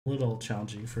A little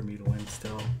challenging for me to win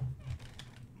still.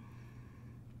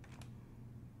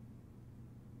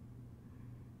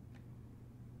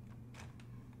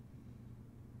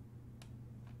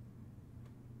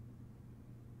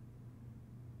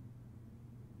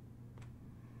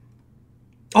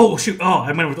 Oh shoot! Oh,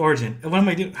 I went with Origin. What am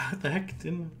I doing? What the heck?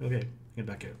 Didn't okay? Get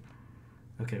back out.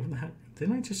 Okay, what the heck?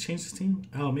 Didn't I just change this team?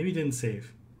 Oh, maybe it didn't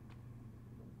save.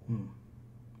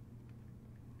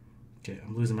 Okay,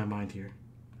 I'm losing my mind here.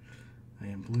 I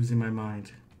am losing my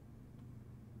mind.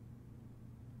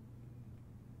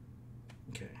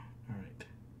 Okay, all right.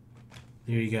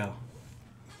 There you go.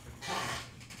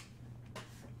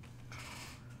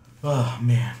 Oh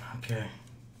man. Okay.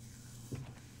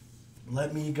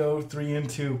 Let me go 3 and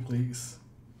 2, please.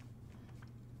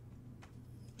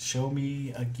 Show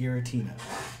me a Giratina.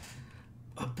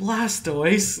 A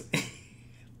Blastoise?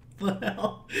 What the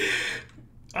hell?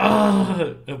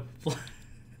 A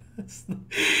Blast.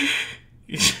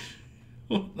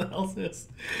 What the hell is this?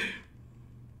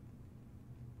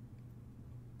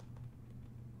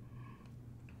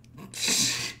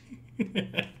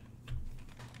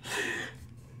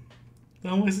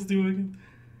 How am I supposed to do it again?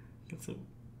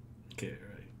 Okay,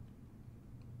 alright.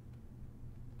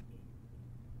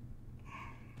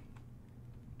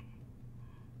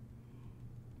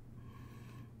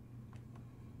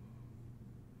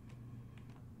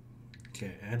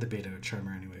 Okay, I had the beta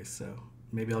charmer anyway, so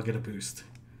maybe I'll get a boost.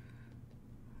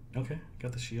 Okay,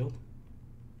 got the shield.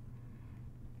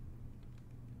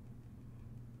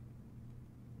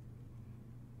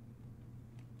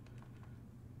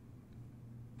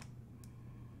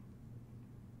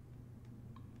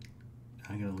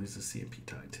 I'm gonna lose the CMP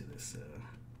tied to this.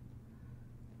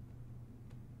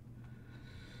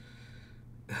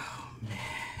 Oh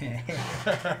man.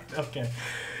 Okay.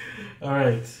 All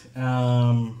right.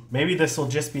 Maybe this will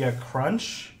just be a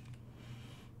crunch.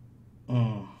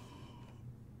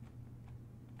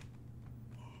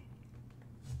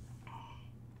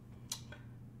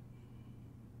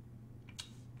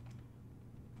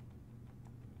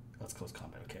 That's close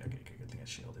combat. Okay. Good thing I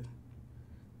shielded.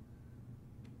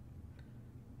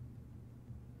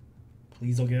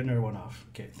 Please don't get another one off.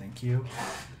 Okay, thank you.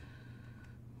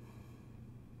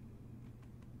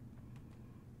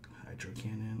 Hydro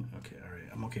Cannon. Okay, alright.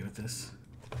 I'm okay with this.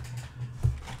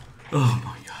 Oh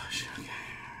my gosh. Okay.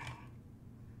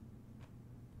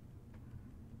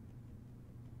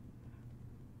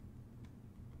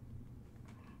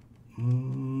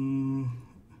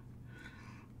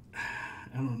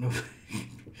 I don't know.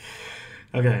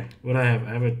 Okay, what do I have?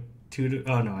 I have a 2 to...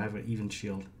 Oh no, I have an even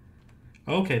shield.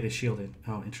 Okay, they shielded.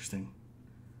 Oh, interesting.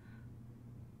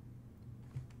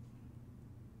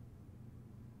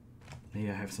 Maybe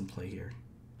I have some play here.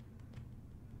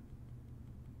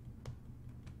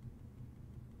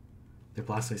 Their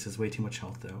Blastoise has way too much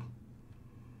health, though.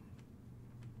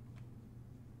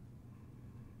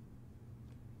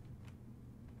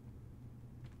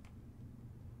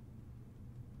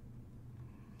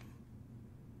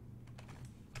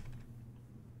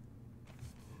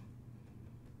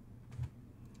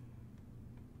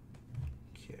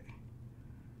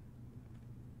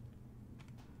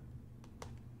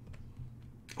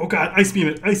 Oh god, ice beam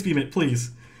it,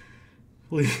 please.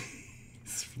 Please,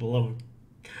 for the love of...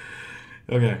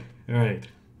 Okay, alright.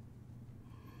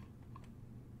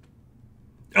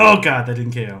 Oh god, that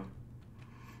didn't KO.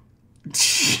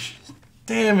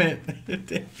 Damn it.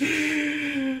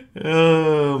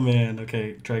 Oh man,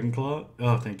 okay, Dragon Claw.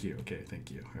 Oh, thank you, okay, thank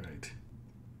you, alright.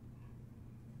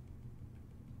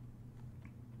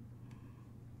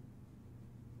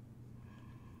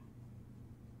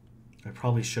 I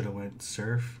probably should have went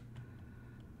Surf.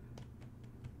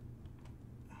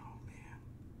 Oh man.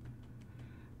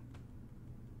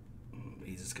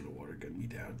 He's just gonna water gun me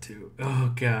down too.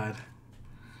 Oh god.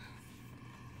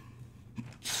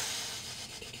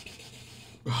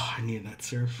 Oh, I need that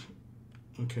Surf.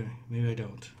 Okay, maybe I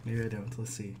don't. Maybe I don't.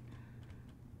 Let's see.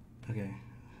 Okay.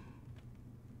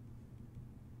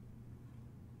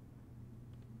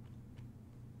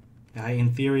 I,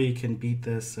 in theory, can beat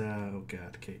this. Oh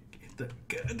god, okay. The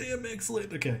goddamn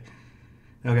excellent. Okay.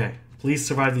 Okay. Please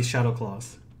survive these Shadow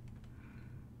Claws.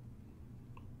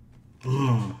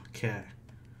 Okay.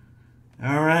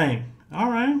 Alright.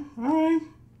 Alright. Alright.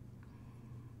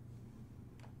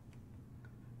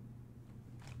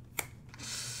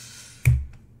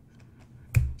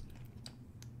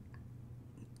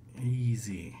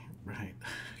 Easy. Right.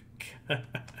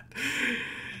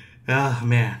 Oh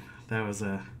man. That was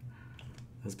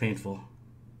painful.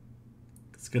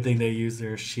 It's a good thing they used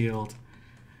their shield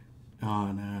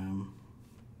on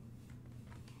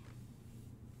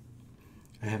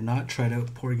I have not tried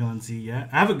out Porygon Z yet.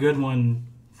 I have a good one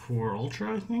for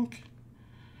Ultra, I think.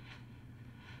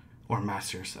 Or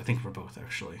Masters. I think for both,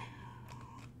 actually.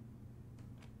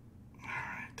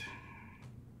 Alright.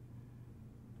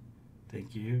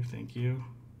 Thank you, thank you.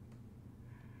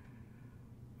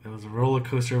 That was a roller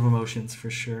coaster of emotions for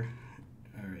sure.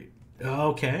 Alright.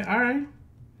 Okay, alright.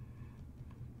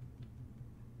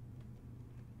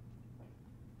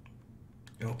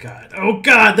 Oh god. Oh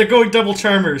god, they're going double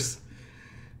Charmers.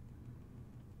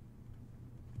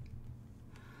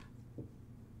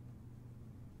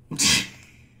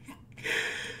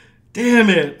 Damn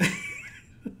it.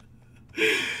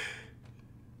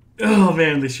 Oh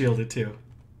man, they shielded too.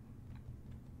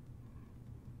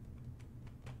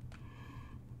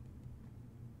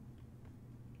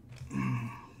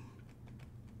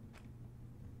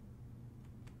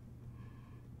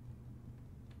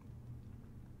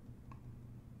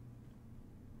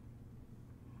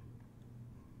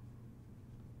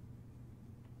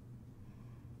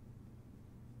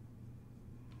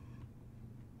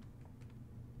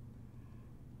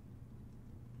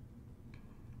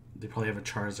 They probably have a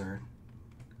Charizard.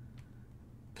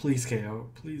 Please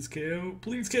KO. Please KO.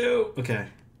 Please KO. Okay.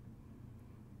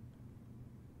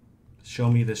 Show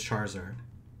me this Charizard.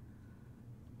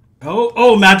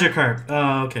 Oh, Magikarp.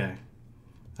 Oh, okay.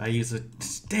 I use it.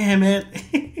 Damn it.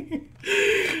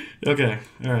 Okay,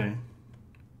 alright.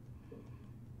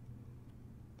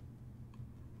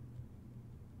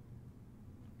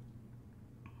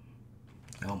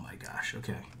 Oh my gosh,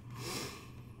 okay.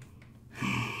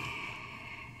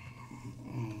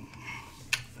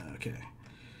 Okay.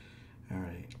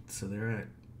 Alright, so they're at...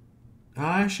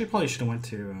 I probably should have went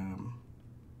to...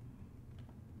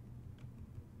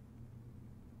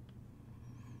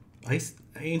 Ice...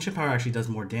 Ancient Power actually does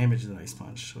more damage than Ice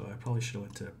Punch, so I probably should have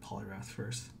went to Poliwrath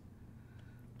first.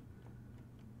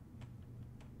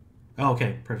 Oh,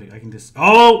 okay, perfect. I can just...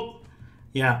 Oh!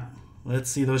 Yeah.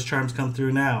 Let's see those charms come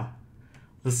through now.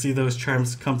 Let's see those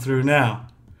charms come through now.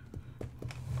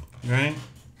 Right?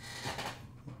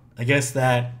 I guess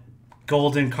that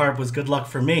golden carp was good luck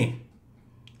for me.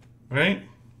 Right?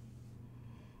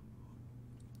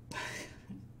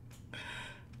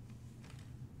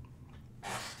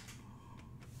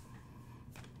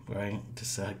 Right?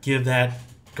 Just give that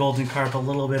golden carp a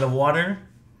little bit of water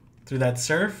through that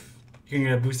surf. You're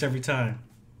going to boost every time.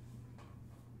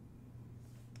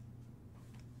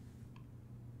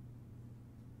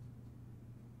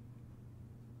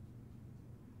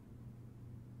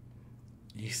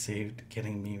 You saved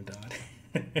getting memed on.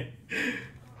 Okay,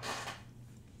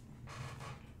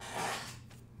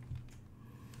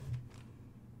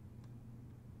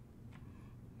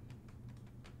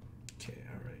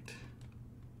 alright.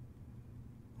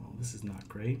 Well, this is not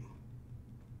great.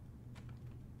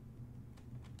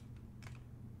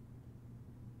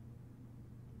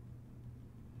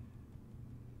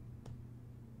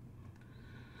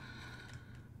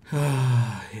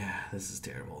 Yeah, this is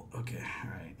terrible. Okay,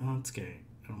 alright. Well, it's okay.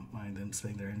 I don't mind them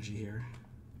spending their energy here.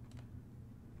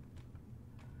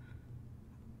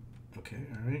 Okay,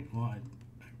 alright. Well, I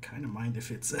kind of mind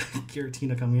if it's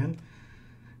Giratina coming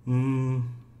in.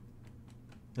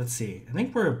 Let's see. I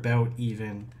think we're about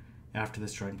even after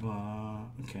this try.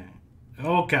 Okay.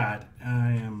 Oh, God.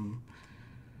 I am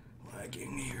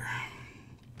lagging here.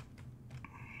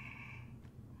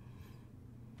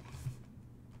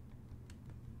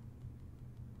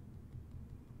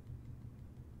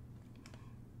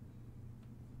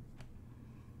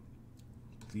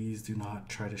 Please do not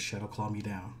try to Shadow Claw me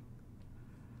down.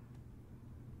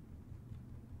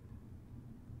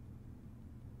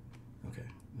 Okay,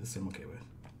 this I'm okay with.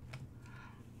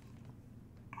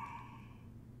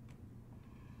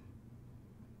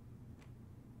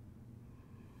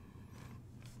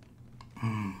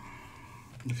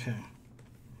 Okay.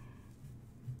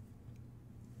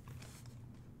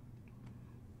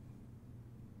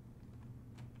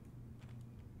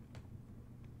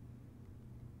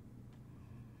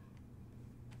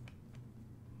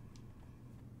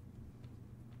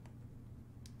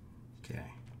 Okay.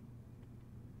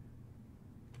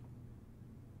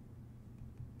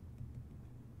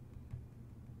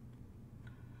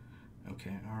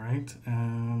 Okay, alright.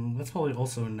 That's probably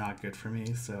also not good for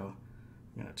me, so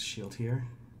I'm gonna have to shield here.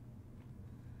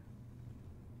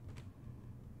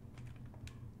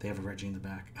 They have a Reggie in the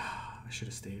back. I should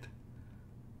have stayed.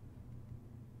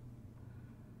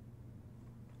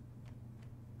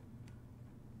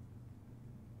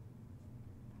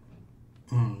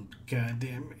 God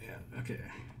damn it. Yeah, okay.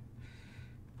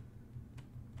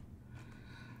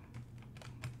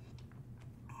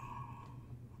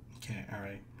 Okay,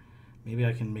 alright. Maybe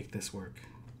I can make this work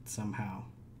somehow.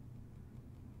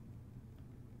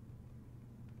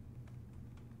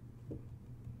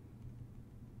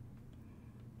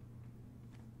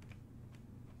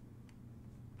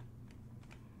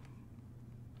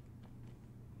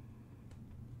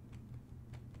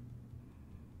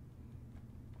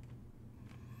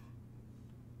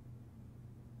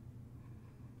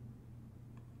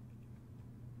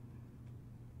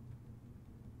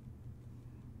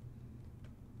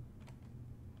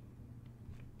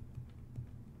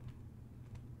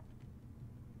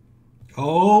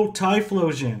 Oh,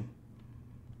 Typhlosion.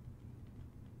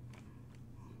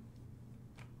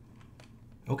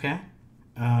 Okay.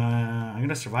 I'm going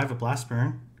to survive a Blast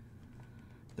Burn.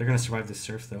 They're going to survive the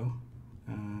Surf, though.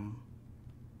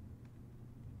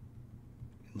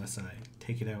 Unless I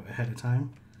take it out ahead of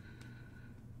time.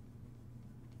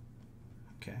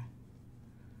 Okay.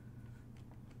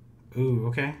 Ooh,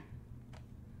 okay.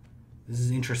 This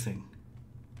is interesting.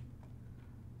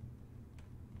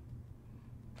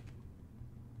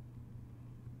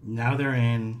 Now they're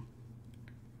in...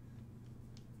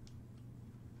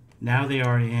 Now they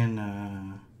are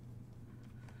in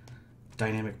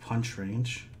Dynamic Punch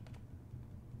range.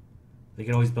 They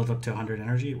can always build up to 100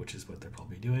 energy, which is what they're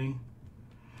probably doing.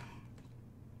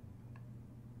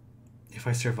 If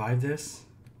I survive this,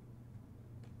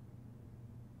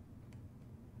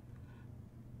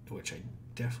 which I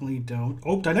definitely don't.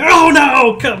 Oh, oh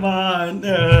no! Come on!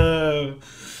 No!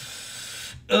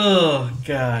 Oh,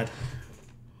 God.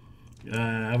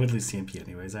 I would lose CMP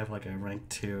anyways. I have like a rank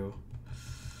 2.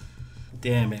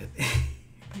 Damn it.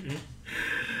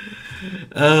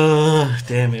 Oh,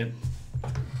 damn it.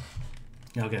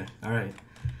 Okay, alright.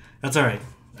 That's alright.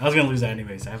 I was gonna lose that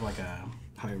anyways. I have like a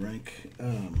high rank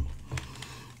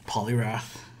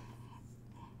Poliwrath.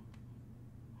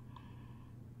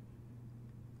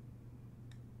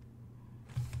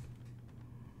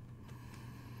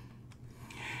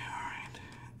 Alright.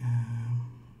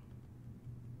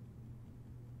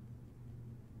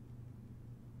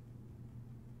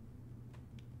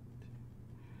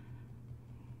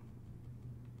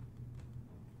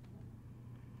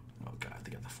 Oh god,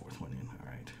 they got the 4th one in.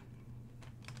 Alright.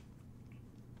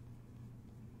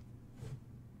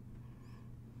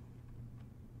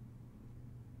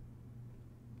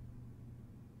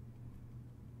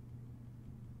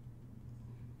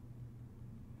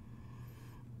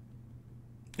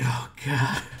 Oh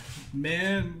god,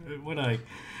 man, what I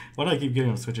keep giving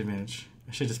him switch advantage?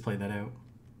 I should just play that out.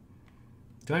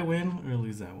 Do I win or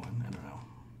lose that one? I don't know.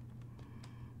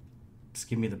 Just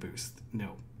give me the boost.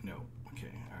 No, no.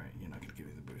 Okay, all right. You're not gonna give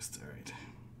me the boost. All right.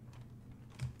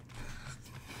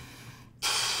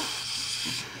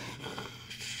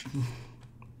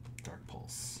 Dark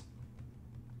Pulse.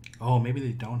 Oh, maybe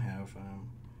they don't have.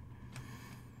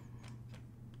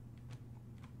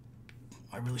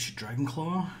 I really should Dragon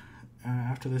Claw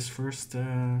after this first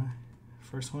one,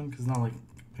 because it's not like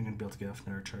I'm gonna be able to get off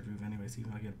another charge move anyways,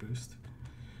 even though I get boost.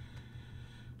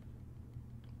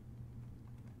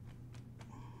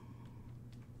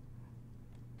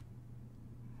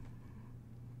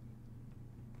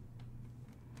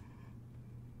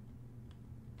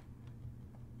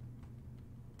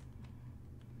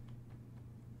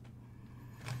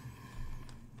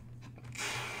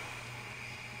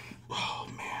 Oh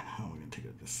man, how am I gonna take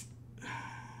out this?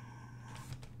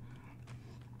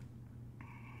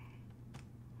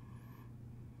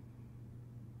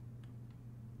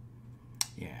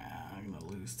 Yeah, I'm gonna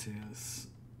lose to this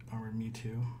Armored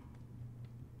Mewtwo.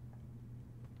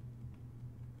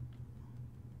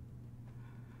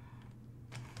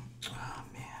 Oh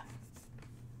man.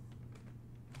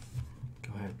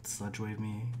 Go ahead, Sludge Wave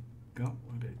me. Go.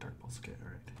 Okay, Dark Pulse. Okay,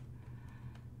 alright.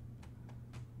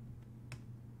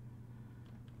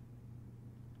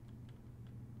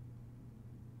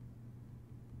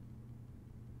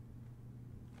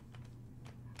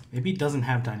 Maybe it doesn't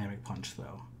have Dynamic Punch,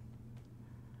 though.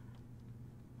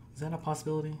 Is that a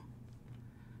possibility?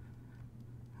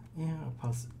 Yeah,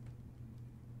 it's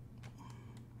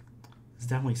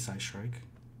definitely Psy Strike,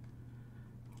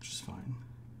 which is fine.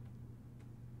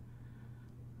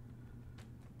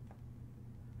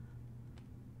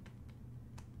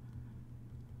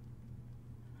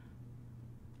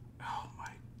 Oh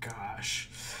my gosh.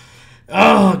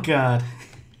 Oh god.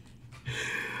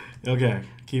 Okay,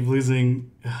 keep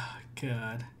losing. Oh,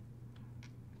 god.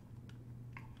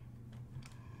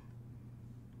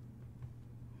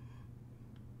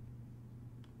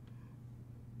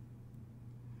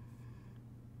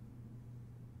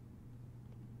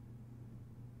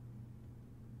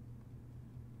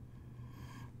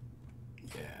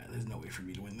 Yeah, there's no way for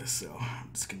me to win this, so I'm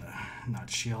just gonna not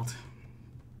shield.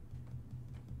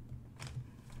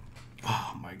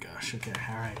 Oh my gosh, okay,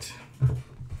 alright.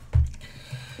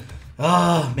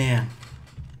 Oh man.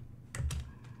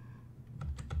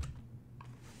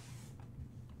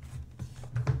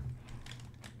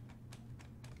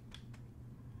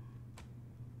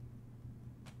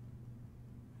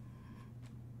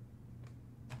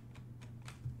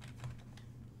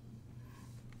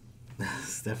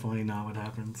 That's definitely not what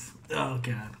happens. Oh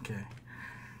god, okay.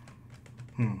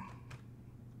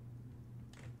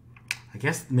 I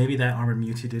guess maybe that Armored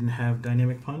Mewtwo didn't have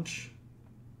Dynamic Punch.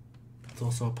 It's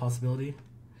also a possibility.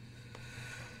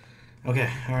 Okay,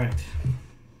 alright.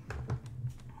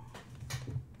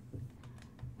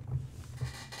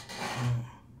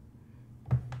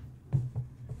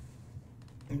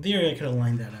 In theory, I could have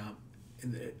lined that up.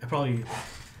 I probably...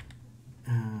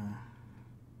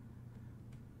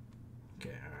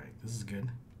 okay, alright. This is good.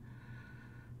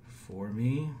 For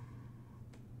me...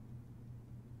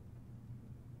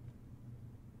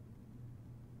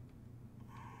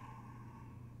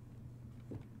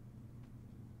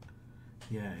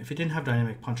 yeah, if it didn't have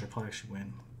Dynamic Punch, I'd probably actually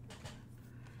win.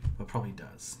 But probably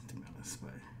does, to be honest.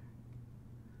 But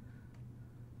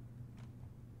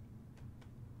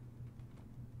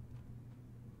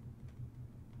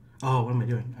oh, what am I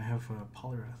doing? I have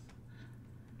Poliwrath.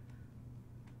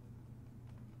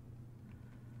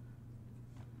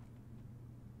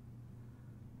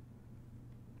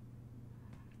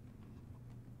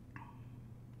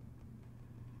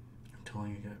 I'm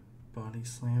totally gonna get body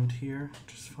slammed here,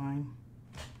 which is fine.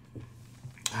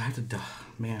 I have to,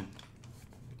 man.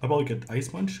 I'll probably get Ice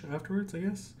Punch afterwards, I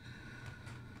guess.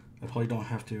 I probably don't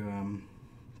have to,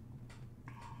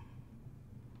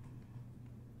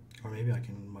 or maybe I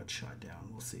can Mud Shot down.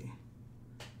 We'll see.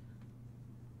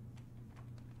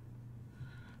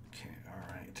 Okay,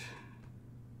 alright.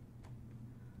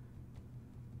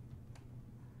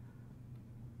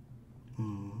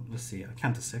 Let's see. I'll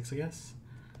count to 6, I guess.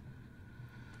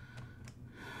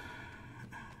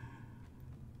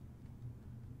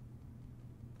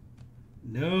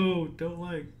 No, don't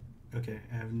like. Okay,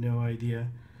 I have no idea.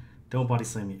 Don't body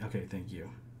slam me. Okay, thank you.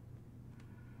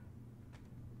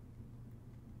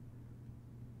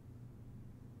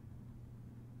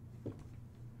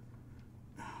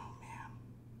 Oh, man.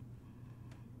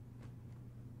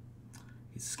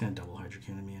 He's just gonna double Hydro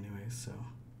Cannon me anyways, so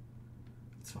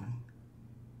it's fine.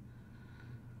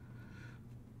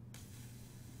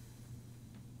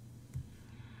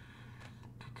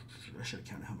 I should have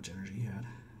counted how much energy he had.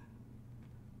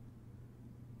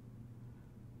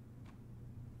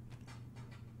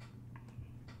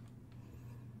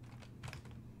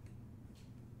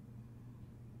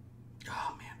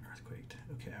 Oh man, Earthquake.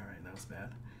 Okay, alright, that was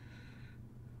bad.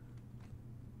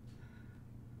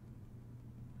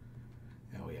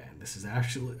 Oh yeah, this is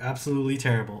actually absolutely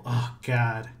terrible. Oh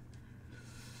god.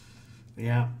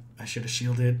 Yeah, I should have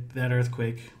shielded that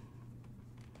Earthquake.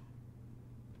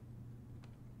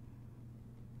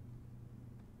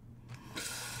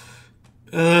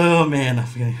 Oh man, I'm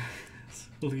getting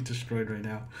absolutely destroyed right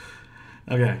now.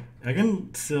 Okay, I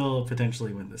can still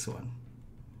potentially win this one.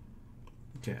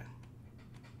 Okay.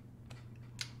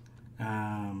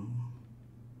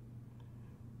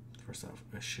 First off,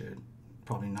 I should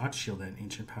probably not shield that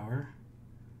Ancient Power.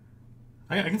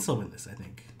 I can still win this, I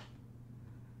think.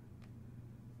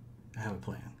 I have a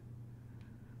plan.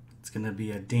 It's gonna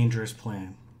be a dangerous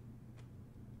plan.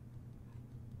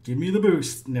 Give me the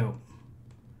boost. No.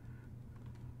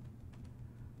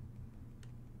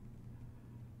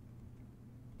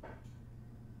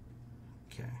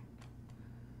 Okay.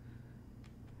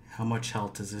 How much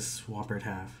health does this Swampert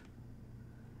have?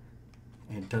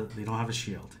 And they don't have a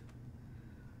shield.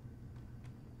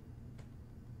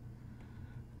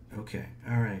 Okay,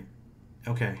 alright.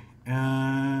 Okay. I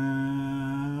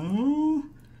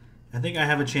think I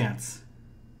have a chance.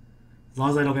 As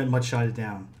long as I don't get much shotted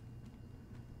down.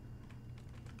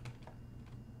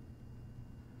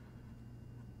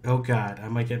 Oh god, I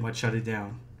might get much shotted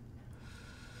down.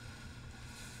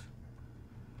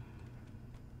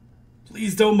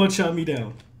 Please don't much shot me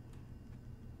down.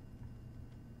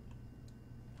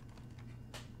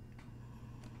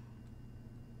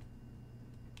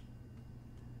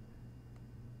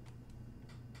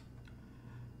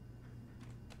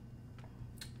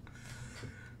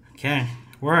 Okay,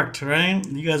 worked, right?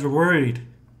 You guys were worried.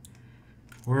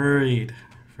 Worried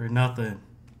for nothing.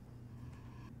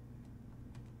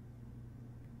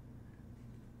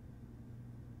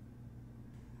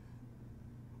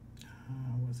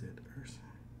 What was it? Ursa.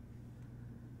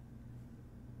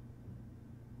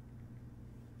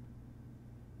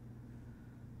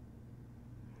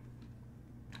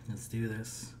 Let's do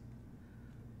this.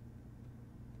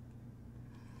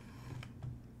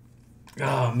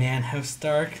 Oh man, how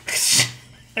stark.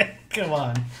 Come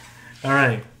on.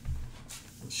 Alright.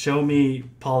 Show me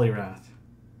Poliwrath.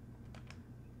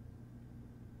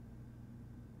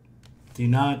 Do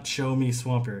not show me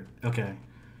Swampert. Okay.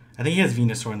 I think he has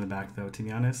Venusaur in the back though, to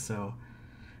be honest, so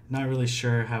not really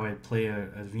sure how I'd play a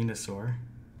Venusaur.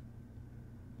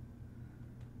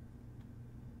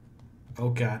 Oh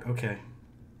god, okay.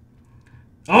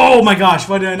 Oh my gosh,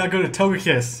 why did I not go to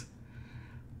Togekiss?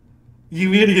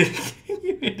 You idiot.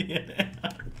 You idiot.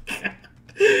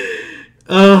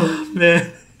 Oh, man.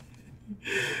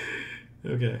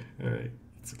 Okay, alright.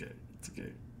 It's okay. It's okay.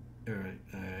 Alright,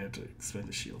 I have to expend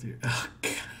the shield here. Oh,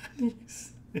 God.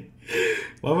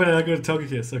 Why would I not go to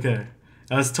Togekiss? Okay.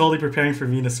 I was totally preparing for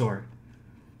Venusaur.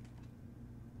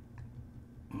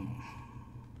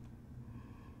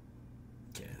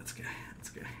 Okay, that's okay.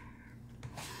 That's okay.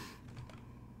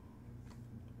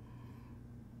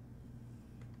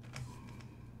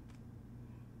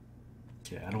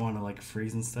 Okay, I don't want to like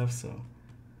freeze and stuff, so.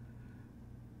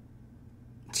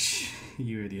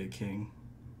 You idiot king.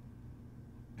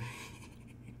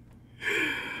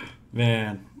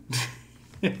 Man.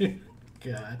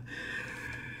 God.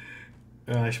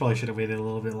 I probably should have waited a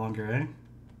little bit longer, eh?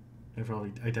 I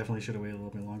definitely should have waited a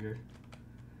little bit longer.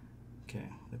 Okay,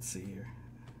 let's see here.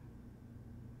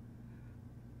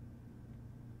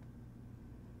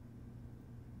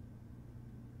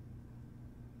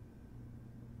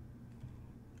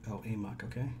 Oh, Amok,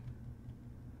 okay.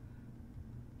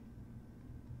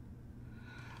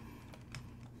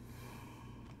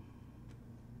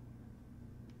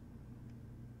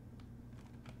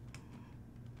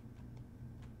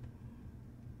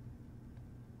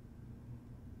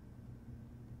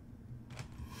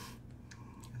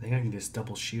 I think I can just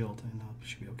double shield and it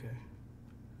should be okay.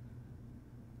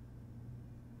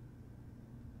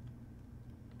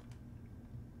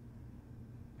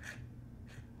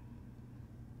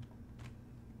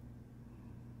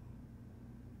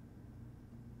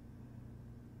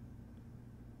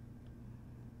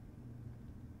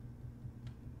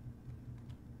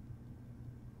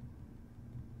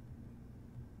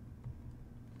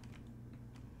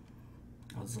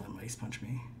 I'll just let him ice punch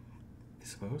me, I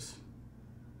suppose.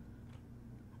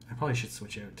 I probably should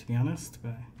switch out, to be honest,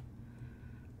 but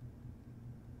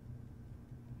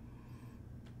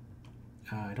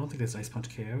I don't think this ice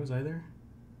punch KOs either.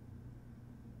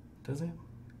 Does it?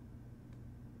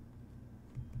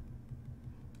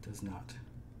 Does not.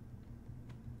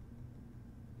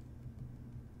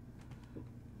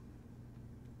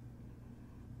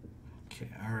 Okay,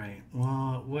 alright.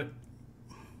 Well, what?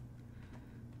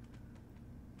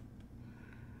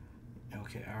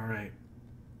 Okay, alright.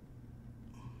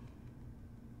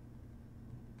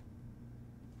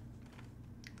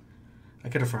 I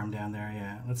could have farmed down there,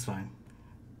 yeah, that's fine.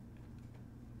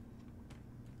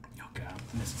 Oh god,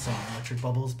 I'm missing some electric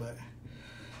bubbles, but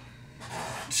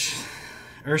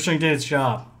Earthstring did its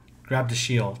job. Grabbed a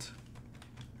shield.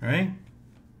 Right?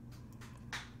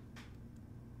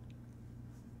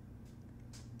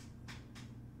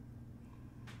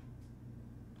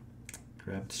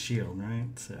 Grabbed the shield, right?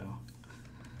 So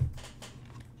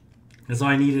that's all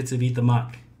I needed to beat the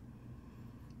muck.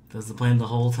 That was the plan the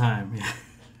whole time. Yeah.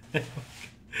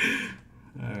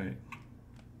 Alright.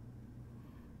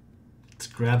 Let's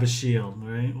grab a shield,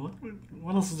 right?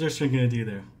 What else is Earthstring gonna do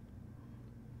there?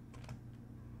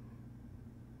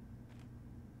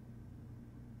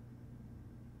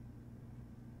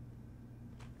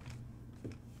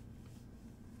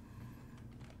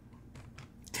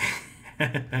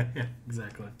 Yeah,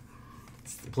 exactly.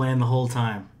 It's the plan the whole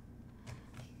time.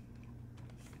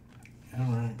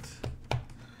 Alright.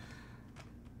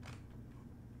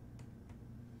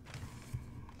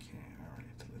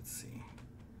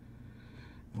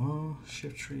 Well,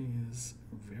 Shift Tree is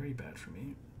very bad for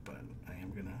me, but I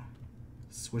am gonna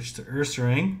switch to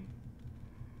Earthstring.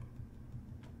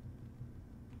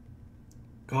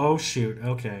 Oh shoot,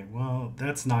 okay, well,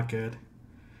 that's not good.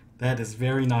 That is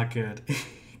very not good.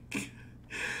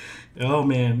 Oh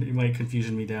man, you might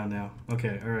confusion me down now.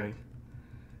 Okay, alright.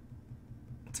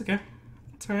 It's okay.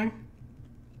 It's alright.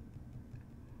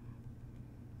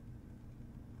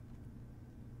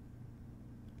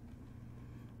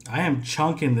 I am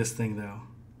chunking this thing, though.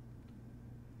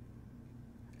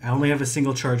 I only have a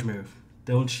single charge move.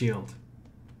 Don't shield.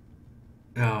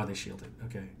 Oh, they shielded.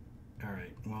 Okay.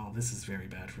 Alright. Well, this is very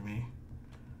bad for me.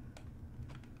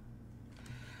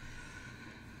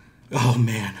 Oh,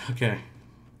 man. Okay.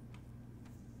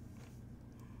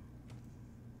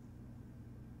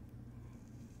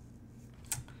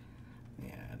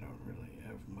 Yeah, I don't really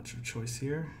have much of a choice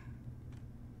here.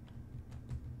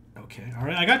 Okay,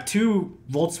 alright. I got 2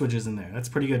 volt switches in there. That's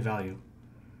pretty good value.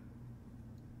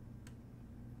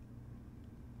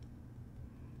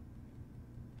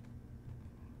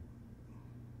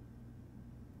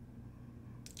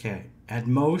 Okay, at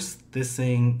most, this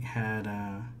thing had...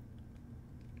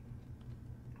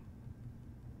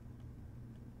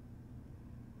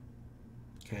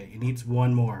 Okay, it needs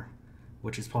 1 more,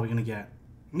 which is probably going to get...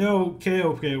 No,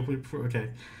 KO, okay.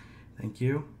 Thank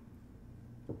you.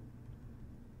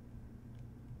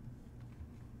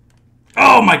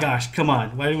 Oh my gosh, come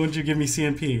on. Why wouldn't you give me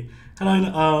CMP? How do I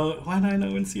know? Why did I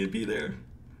know NCMP there?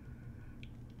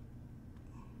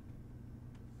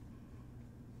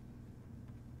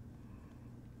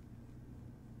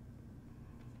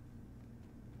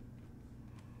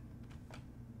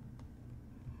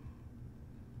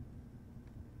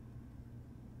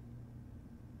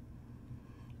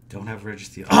 Don't have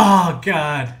Registeel. Oh,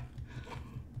 God.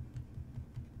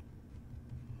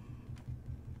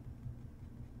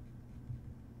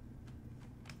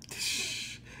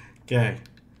 Okay.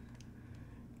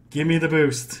 Give me the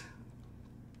boost.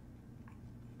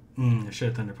 I should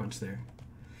have Thunder Punch there.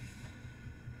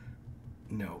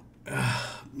 No.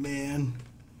 Ugh, man.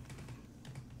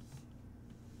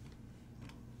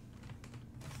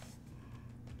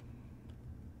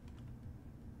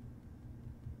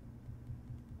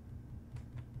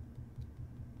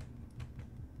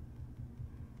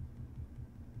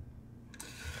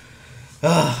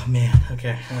 Oh, man.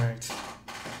 Okay. All right.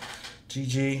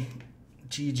 GG.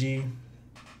 GG.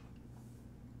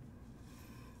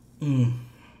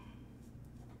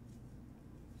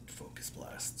 Focus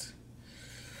Blast.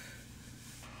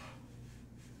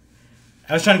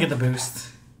 I was trying to get the boost.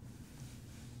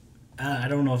 I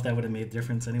don't know if that would have made a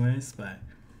difference anyways, but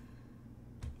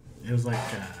it was like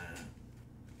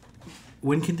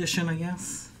win condition, I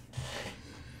guess.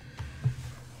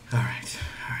 All right.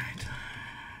 All right.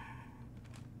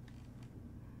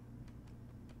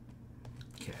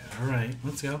 Okay. All right.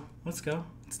 Let's go. Let's go.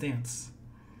 Let's dance.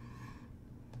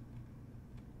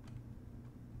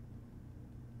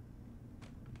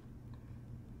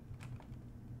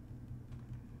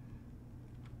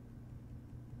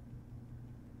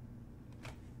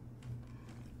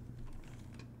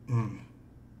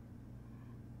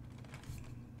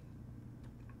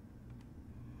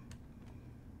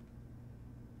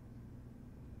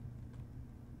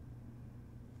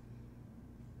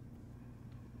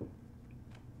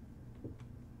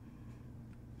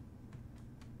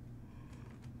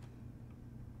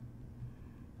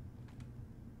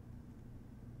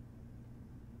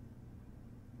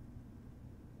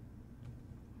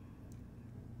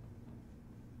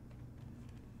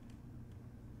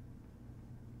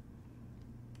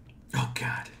 Oh,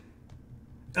 God.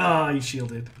 Oh, he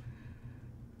shielded.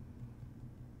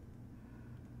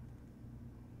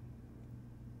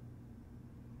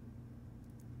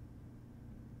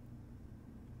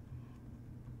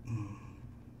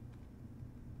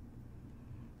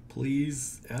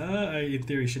 Please. In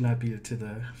theory, should not beat it to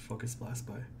the Focus Blast,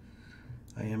 but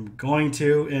I am going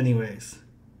to anyways.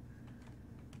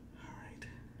 All right.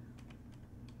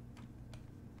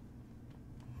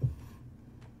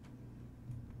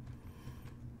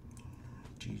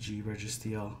 GG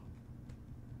Registeel.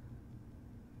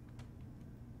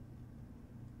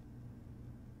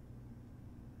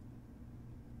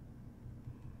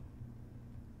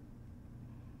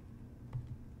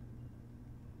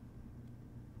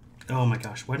 Oh my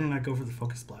gosh, why didn't I go for the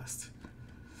Focus Blast?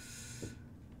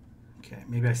 Okay,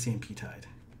 maybe I CMP tied.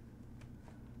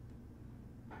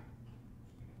 I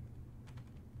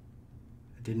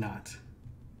did not.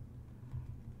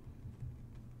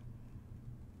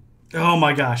 Oh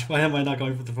my gosh, why am I not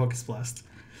going for the Focus Blast?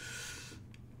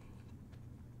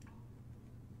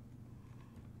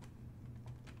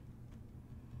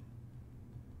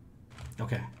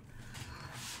 Okay.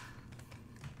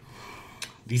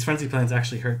 These Frenzy Plans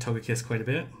actually hurt Togekiss quite a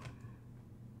bit.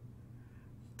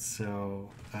 So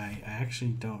I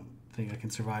actually don't think I can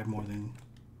survive more than...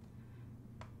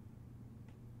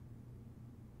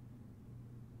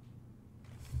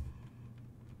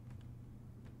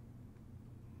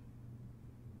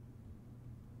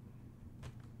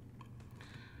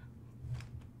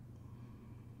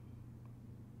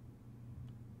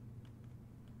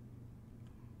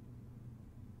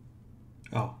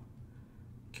 Oh.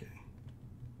 Okay.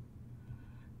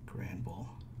 Grand Ball.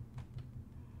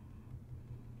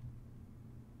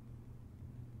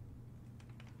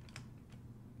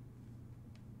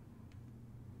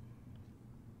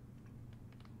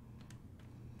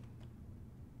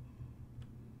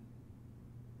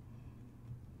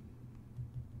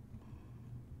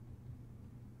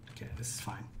 Okay, this is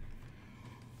fine.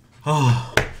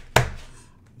 Oh.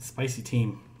 Spicy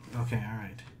team. Okay, all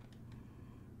right.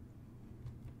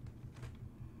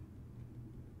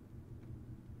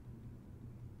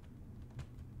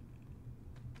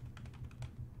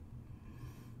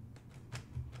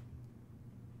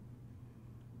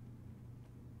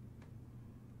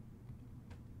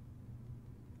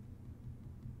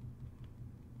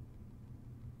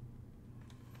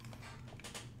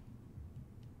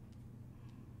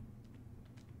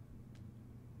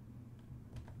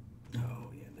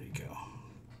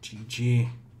 GG.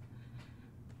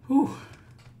 Whew.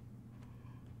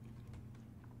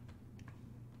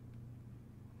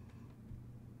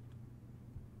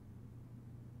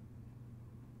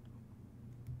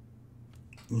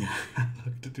 Yeah,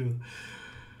 look to do.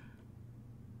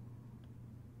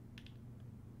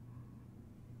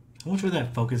 How much would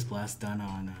that focus blast done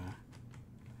on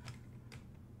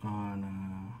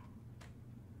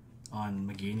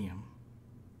Meganium?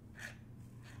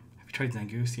 Have you tried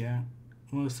Zangoose yet?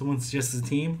 Well, someone suggests a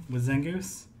team with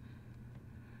Zangoose.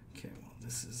 Okay, well,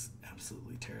 this is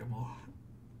absolutely terrible.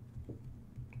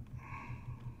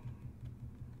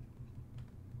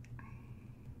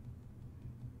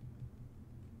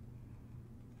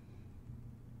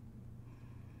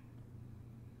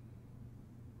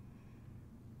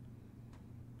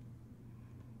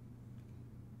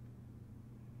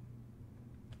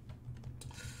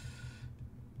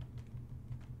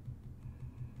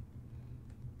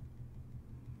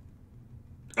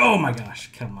 Oh my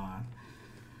gosh, come on.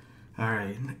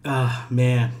 Alright.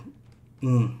 Man.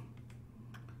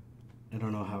 I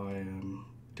don't know how I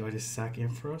do I just sack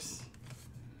Ampharos?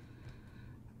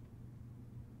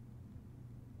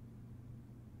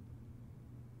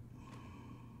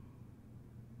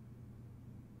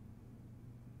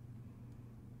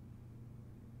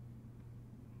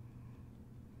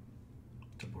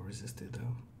 Double resisted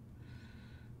though.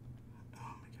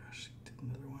 Oh my gosh, did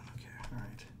another one. Okay,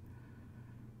 alright.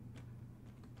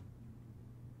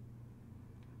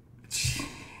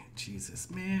 Jesus,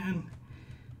 man.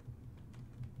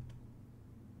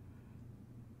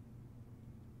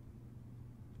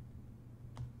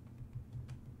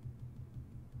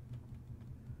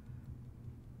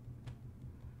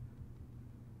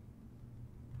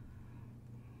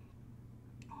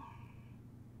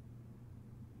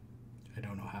 I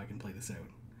don't know how I can play this out.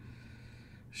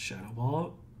 Shadow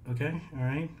Ball. Okay,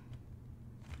 alright.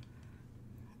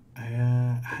 I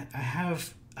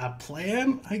have a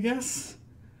plan, I guess.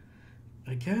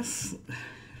 Okay.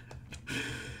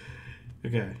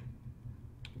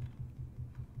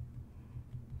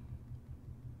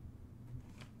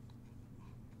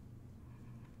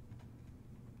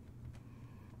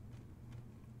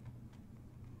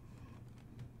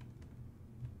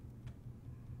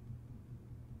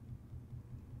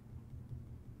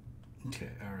 Okay,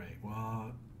 alright,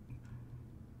 well...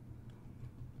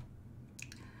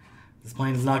 This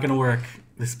plan is not gonna work.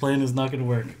 This plan is not gonna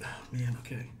work. Oh, man,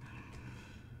 okay.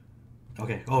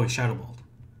 Okay, oh, he's Shadow Balled.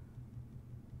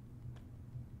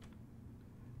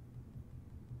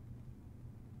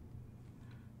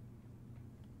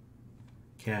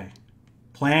 Okay.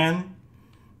 Plan.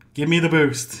 Give me the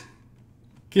boost.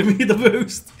 Give me the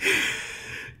boost.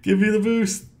 Give me the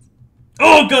boost.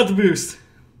 Oh, got the boost.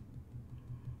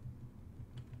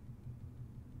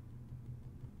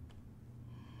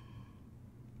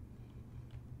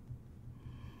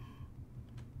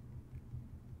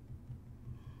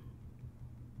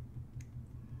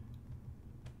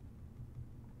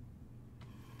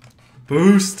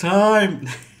 Boost time.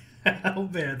 Oh,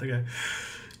 man. Okay.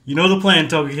 You know the plan,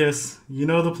 Togekiss. You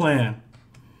know the plan.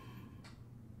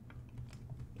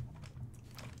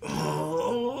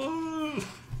 Oh.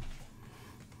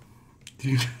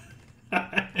 Dude.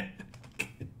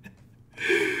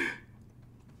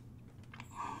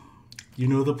 You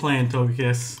know the plan,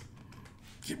 Togekiss.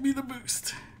 Give me the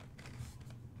boost.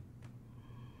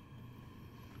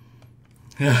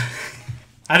 Yeah.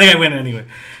 I think I win anyway.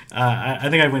 I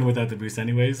think I win without the boost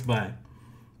anyways, but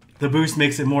the boost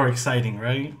makes it more exciting,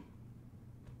 right?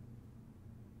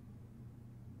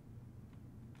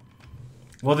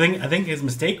 Well, I think his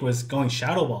mistake was going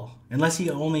Shadow Ball. Unless he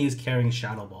only is carrying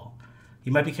Shadow Ball. He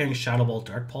might be carrying Shadow Ball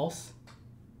Dark Pulse.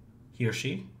 He or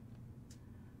she.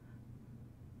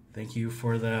 Thank you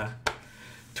for the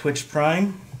Twitch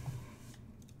Prime.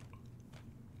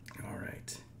 All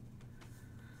right.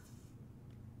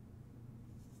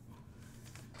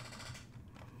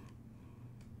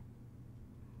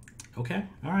 Okay,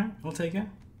 all right, I'll take it.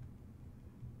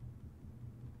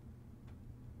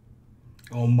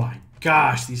 Oh my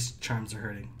gosh, these charms are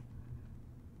hurting.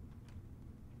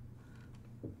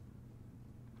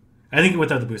 I think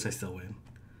without the boost I still win.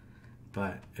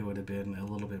 But it would have been a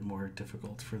little bit more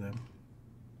difficult for them.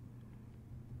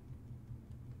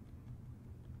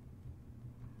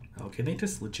 Oh, can they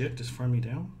just legit just farm me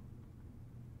down?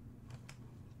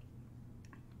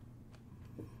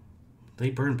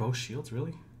 They burn both shields,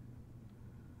 really?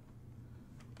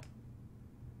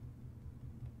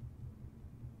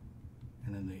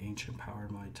 And then they ancient power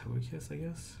my Togekiss, I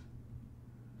guess.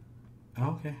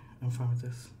 Oh, okay, I'm fine with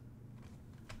this.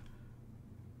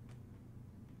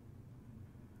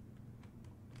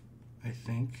 I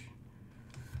think.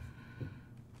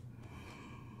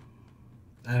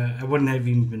 I wouldn't have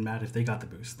even been mad if they got the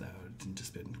boost. That would have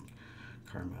just been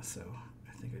karma. So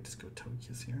I think I just go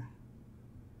Togekiss here.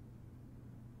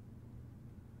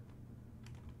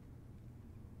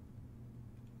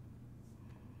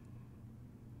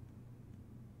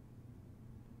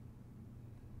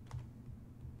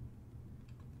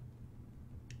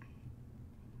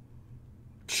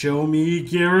 Show me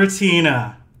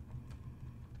Giratina.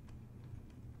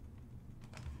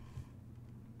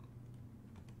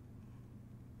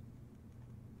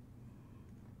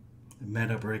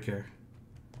 Meta Breaker.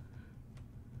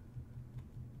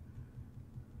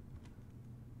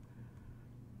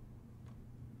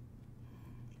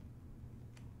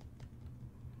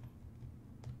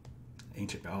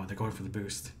 Ancient. Oh, they're going for the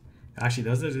boost. Actually,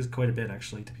 those are just quite a bit,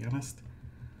 actually, to be honest.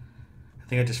 I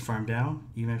think I just farm down,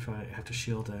 even if I have to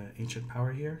shield Ancient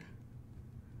Power here.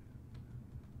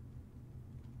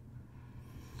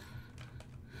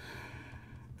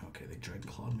 Okay, they Dread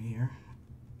Clawed me here.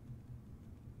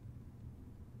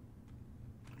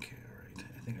 Okay, alright.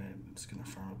 I think I'm just going to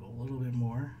farm up a little bit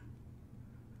more.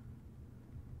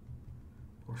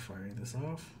 We're firing this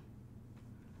off.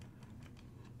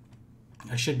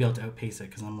 I should be able to outpace it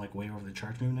because I'm like way over the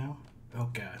charge move now. Oh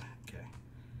god. Okay.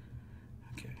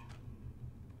 Okay.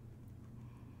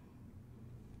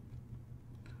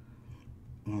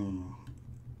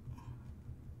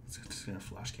 It's just gonna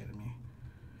flash cannon me.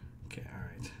 Okay,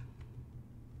 alright.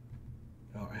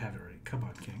 Oh, I have it already. Come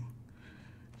on, King.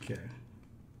 Okay.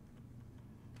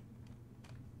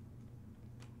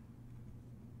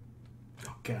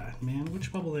 Oh god, man.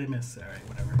 Which bubble did I miss? Alright,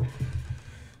 whatever.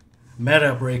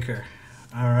 Meta Breaker.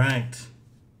 All right.